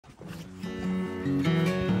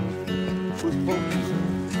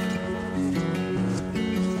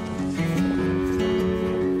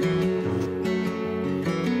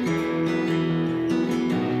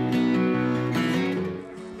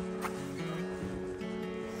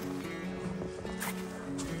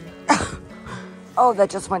Oh, that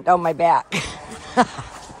just went down my back.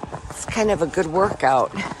 It's kind of a good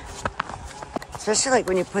workout. Especially like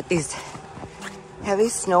when you put these heavy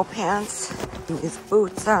snow pants and these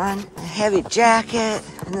boots on, a heavy jacket,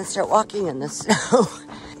 and then start walking in the snow.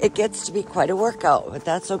 It gets to be quite a workout, but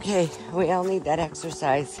that's okay. We all need that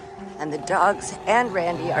exercise. And the dogs and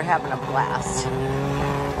Randy are having a blast.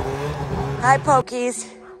 Hi, Pokies.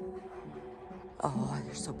 Oh,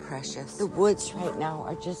 they're so precious. The woods right now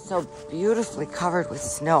are just so beautifully covered with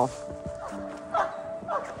snow.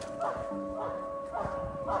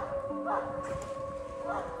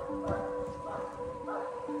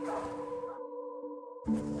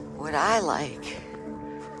 What I like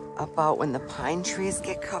about when the pine trees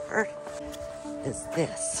get covered is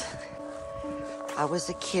this. I was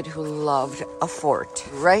a kid who loved a fort.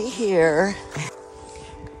 Right here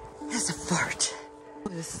is a fort.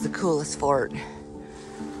 This is the coolest fort.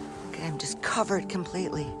 Okay, I'm just covered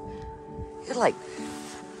completely. You could like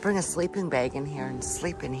bring a sleeping bag in here and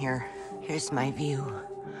sleep in here. Here's my view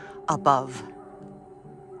above.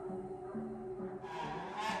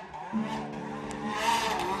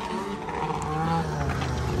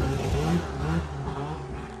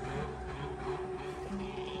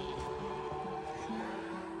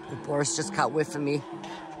 Boris just caught whiff of me.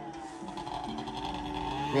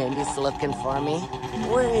 Randy's looking for me.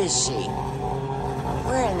 Where is she?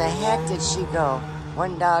 Where in the heck did she go?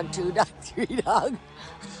 One dog, two dog, three dog.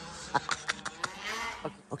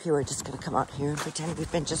 Okay, we're just gonna come out here and pretend we've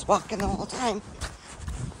been just walking the whole time.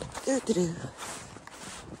 Doo-doo-doo.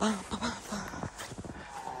 Ba, ba, ba, ba.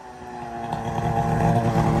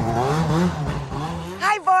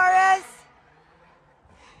 Hi, Boris.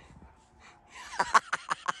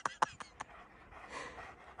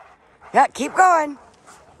 Yeah, keep going.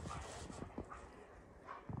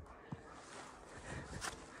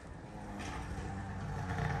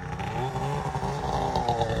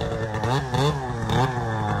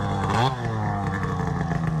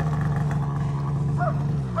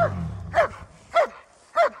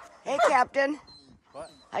 Hey, Captain. What?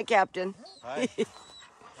 Hi, Captain. Hi.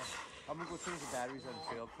 I'm gonna go change the batteries on the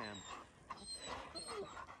trail cam.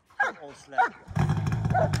 Old sled.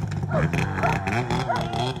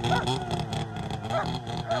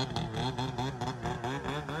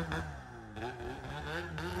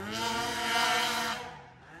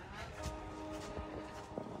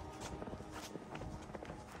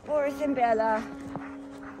 Boris and Bella.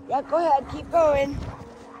 Yeah, go ahead, keep going.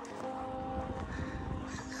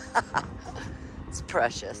 It's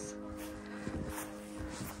precious.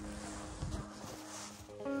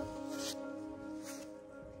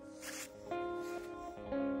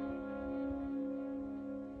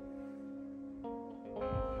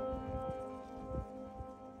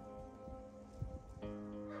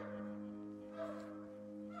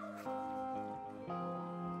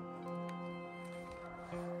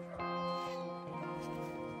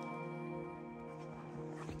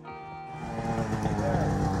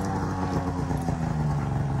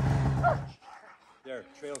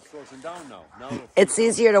 Trail's closing down now. It's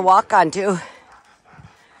easier to walk on too.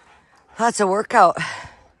 That's a workout.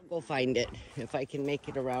 I'll go find it if I can make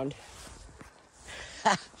it around.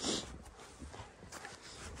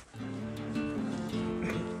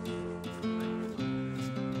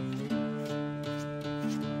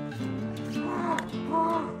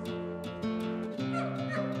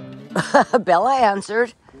 Bella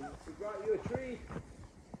answered. We brought you a treat.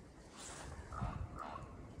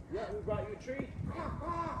 Yeah, we brought you a treat.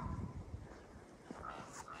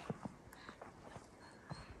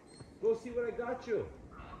 Go see what I got you.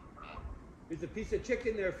 There's a piece of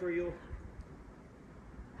chicken there for you.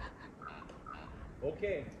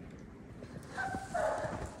 Okay.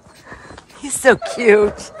 He's so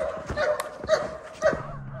cute.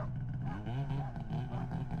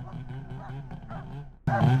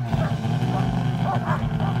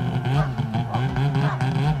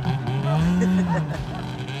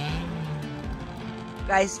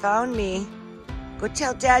 Guys found me. Go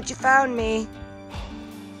tell Dad you found me.